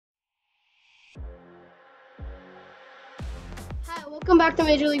Welcome back to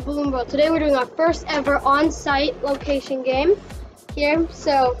Major League Balloon World. Today we're doing our first ever on-site location game here.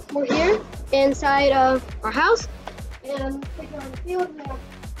 So we're here inside of our house and taking on the field. We have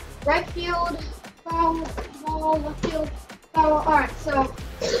right field, foul, ball, left field, foul. Alright, so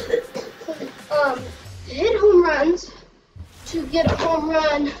to hit home runs, to get a home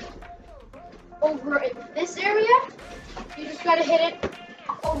run over in this area, you just gotta hit it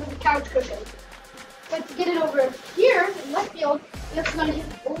over the couch cushion. But to get it over here in left field, you just gotta hit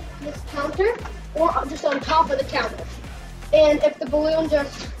it over this counter or just on top of the counter. And if the balloon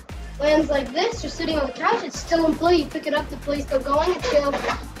just lands like this, just sitting on the couch, it's still in play. You pick it up, the play's still going until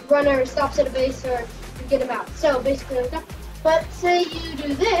the runner stops at a base or you get him out. So basically like that. But say you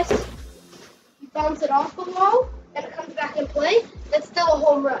do this, you bounce it off the wall and it comes back in play, that's still a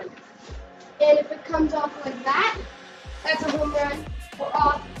home run. And if it comes off like that, that's a home run. Or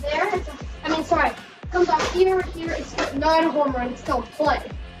off there, comes off here, it's still not a home run, it's still a play.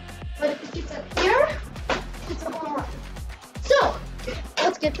 But if it gets up here, it's a home run. So,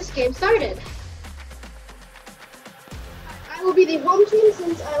 let's get this game started. I will be the home team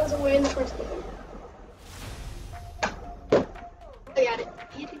since I was away in the first game. I got it.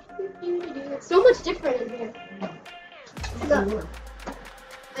 It's so much different in here. Look.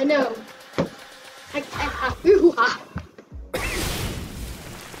 I know.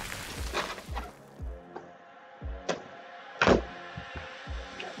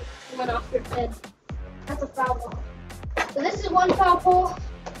 Went off your head. That's a foul ball. So this is one foul pole.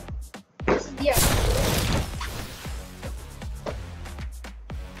 This is the other.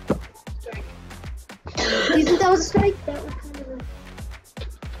 Strike. Do you think that was a strike? That was kind of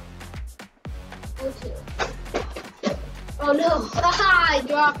a... 0-2. Oh no! Haha! I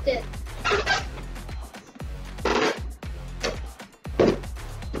dropped it.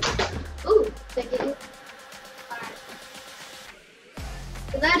 Ooh, did I get you?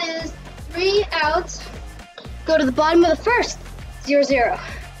 So that is 3 outs. Go to the bottom of the first. 0-0.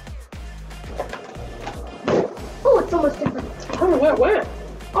 Oh, it's almost different. I don't know where it went.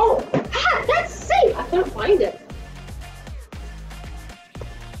 Oh, That's safe. I couldn't find it.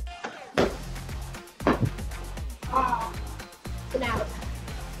 Oh, it's an out.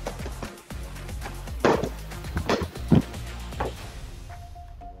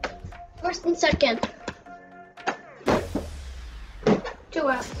 First and second. 2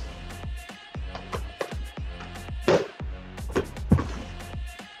 outs.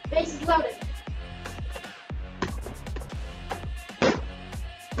 Bases loaded.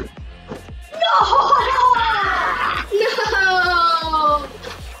 No! No!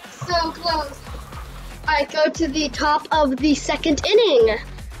 So close. Alright, go to the top of the second inning.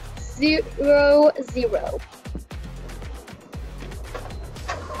 0-0.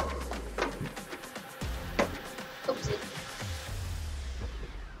 Oopsie.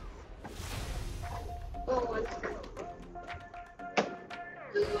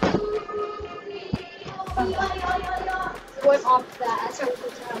 It went off that. That's how it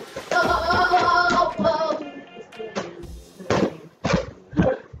goes out. Oh.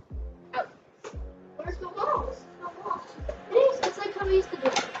 Out. Where's the balls? No balls. It is. It's like how we used to do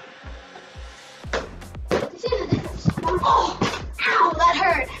it. You see the difference? Oh! Ow! That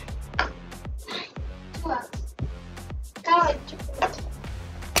hurt. 2 outs. Kind of like chicken.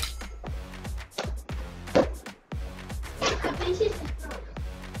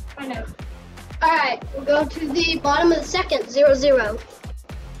 I know. Alright, we'll go to the bottom of the second, 0-0.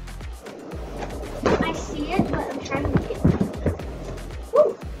 I see it, but I'm trying to get it.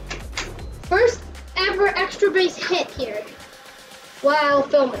 Woo. First ever extra base hit here while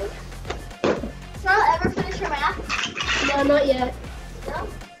filming. So I'll ever finish your math? No, not yet. No?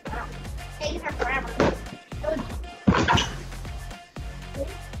 Wow. Taking her forever.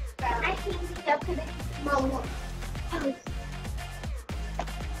 I can't keep up to the Mom, look. I think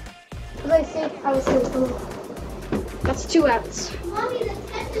I was saying, that's 2 outs. Mommy, the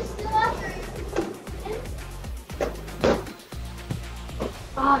test is still up there.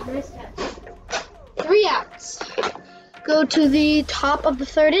 Ah, nice catch. 3 outs. Go to the top of the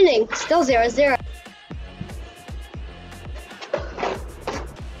third inning. Still 0-0.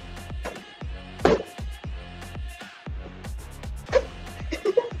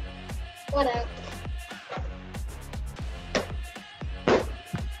 One out.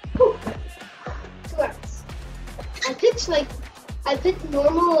 Whew. 2 outs. I pitch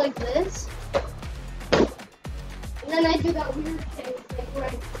normal like this. And then I do that weird thing, like where I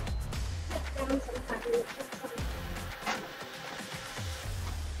sit down sometimes and hit something.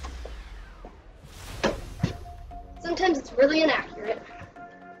 Sometimes it's really inaccurate.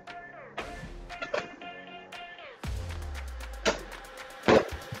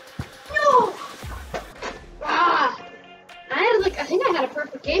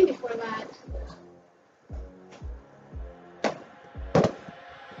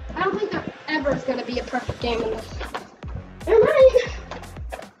 think there ever is going to be a perfect game in this. Never mind.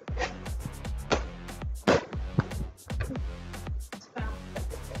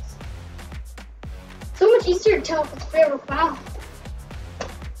 So much easier to tell if it's fair or foul.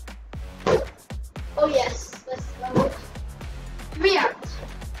 Oh yes, let's go. 3 outs.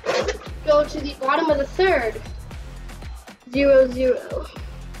 Go to the bottom of the third. 0-0.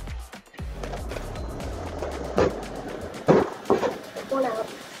 1 out.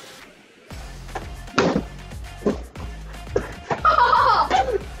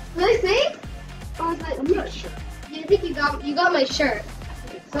 Oh! Really see? Or was it? I'm not sure. I think you got my shirt.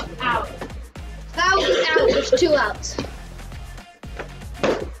 So out. Foul is out. There's 2 outs.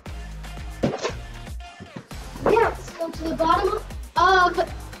 Yeah, let's go to the bottom of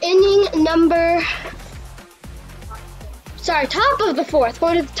inning number. Sorry, top of the 4th.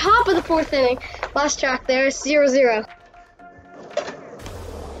 Going to the top of the 4th inning. Lost track there. It's 0-0.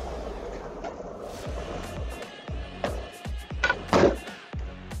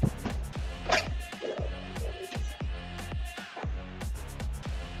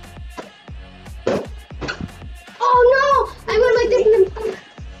 Oh no! I went like this in the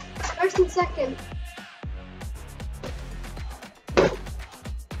first and second.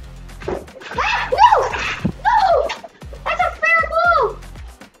 Ah, no! No! That's a fair ball!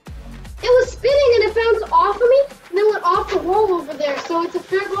 It was spinning and it bounced off of me and then went off the wall over there, so it's a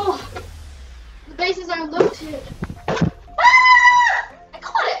fair ball. The bases are loaded. Ah! I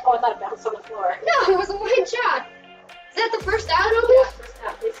caught it! Oh, I thought it bounced on the floor. No, it was a wide shot. Is that the first out on me? First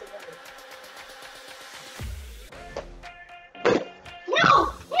half, base runner.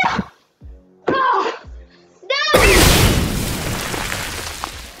 No! No! Oh! No!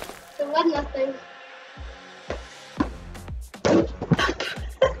 So 1-0.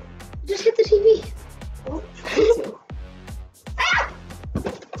 Just hit the TV. Oh, Ah!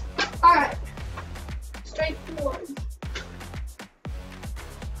 Alright. Strike 1.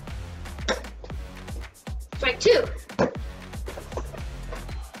 Strike 2.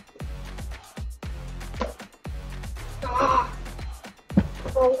 Ah.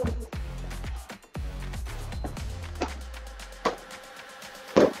 Oh.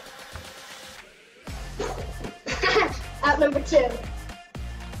 Out number 2.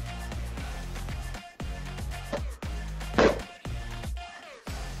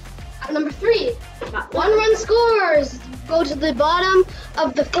 Out number 3. 1 run scores. Go to the bottom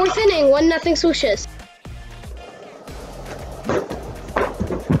of the 4th inning. 1-0 Swooshes.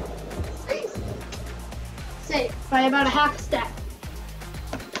 Safe by about a half step.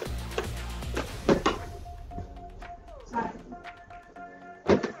 Sorry.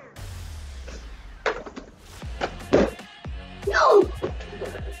 No!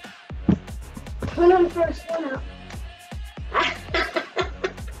 1 on first, 1 out.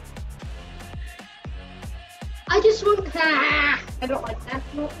 I just want. I don't like that.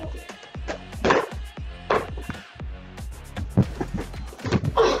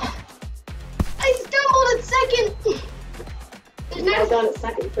 Oh, I stumbled at second. There's now no. down at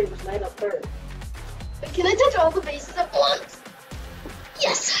second, pretty much night up third. Wait, can I touch all the bases at once?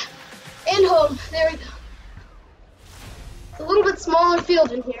 Yes. And home. There we go. It's a little bit smaller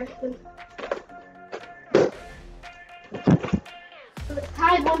field in here. So it's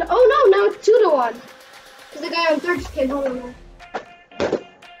tied 1 to. Oh no! Now it's 2 to 1. Because the guy on third just came home and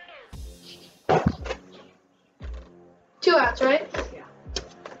 2 outs, right? Yeah.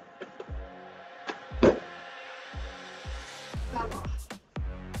 Foul ball.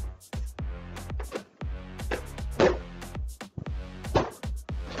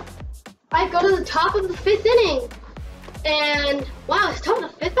 I go to the top of the 5th inning. And wow, it's top of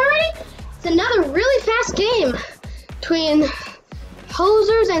the 5th already? It's another really fast game between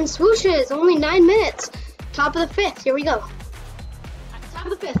Hosers and Swooshes. Only 9 minutes. Top of the 5th. Here we go. Top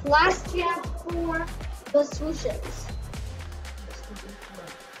of the 5th. Last chance for the Swooshes.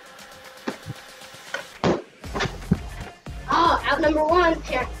 Oh, out number 1.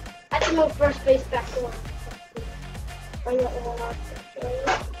 Here. I can move first base back to 1. Bring that one out.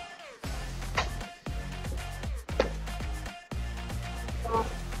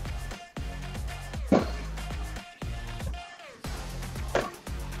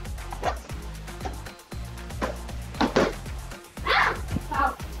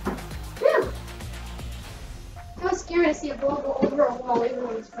 I was scared to see a ball go over a wall even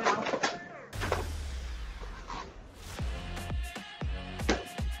when it's foul.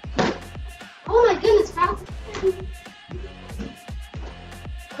 Oh my goodness, foul.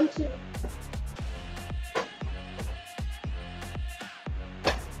 1, 2.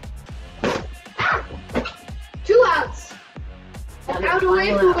 Ah! 2 outs. Yeah, out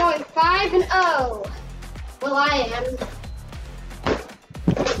away from going 5-0. Well, I am.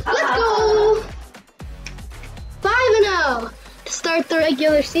 Let's go! 5-0 to start the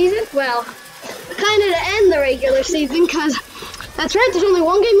regular season. Well, kind of to end the regular season, because that's right, there's only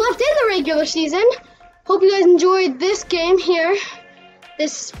one game left in the regular season. Hope you guys enjoyed this game here,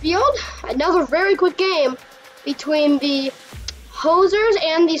 this field. Another very quick game between the Hosers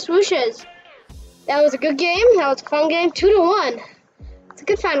and the Swooshes. That was a good game. That was a fun game. 2-1. It's a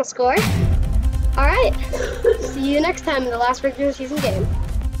good final score. All right. See you next time in the last regular season game.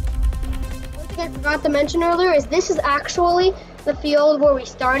 One thing I forgot to mention earlier is this is actually the field where we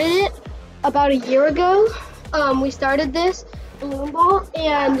started it about a year ago. We started this balloon ball,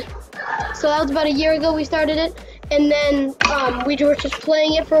 and so that was about a year ago we started it. And then we were just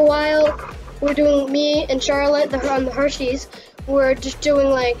playing it for a while. We're doing, me and Charlotte on the Hershey's, we're just doing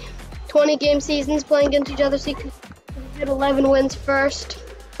like 20 game seasons playing against each other. So we did 11 wins first.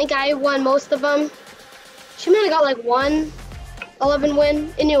 I think I won most of them. She might have got like 11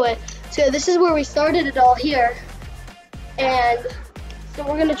 win. Anyway, so this is where we started it all here. And so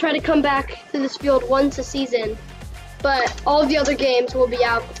we're gonna try to come back to this field once a season. But all of the other games will be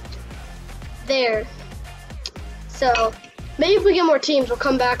out there. So maybe if we get more teams, we'll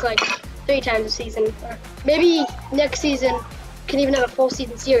come back like 3 times a season. Or maybe next season we can even have a full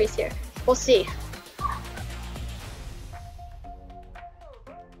season series here. We'll see.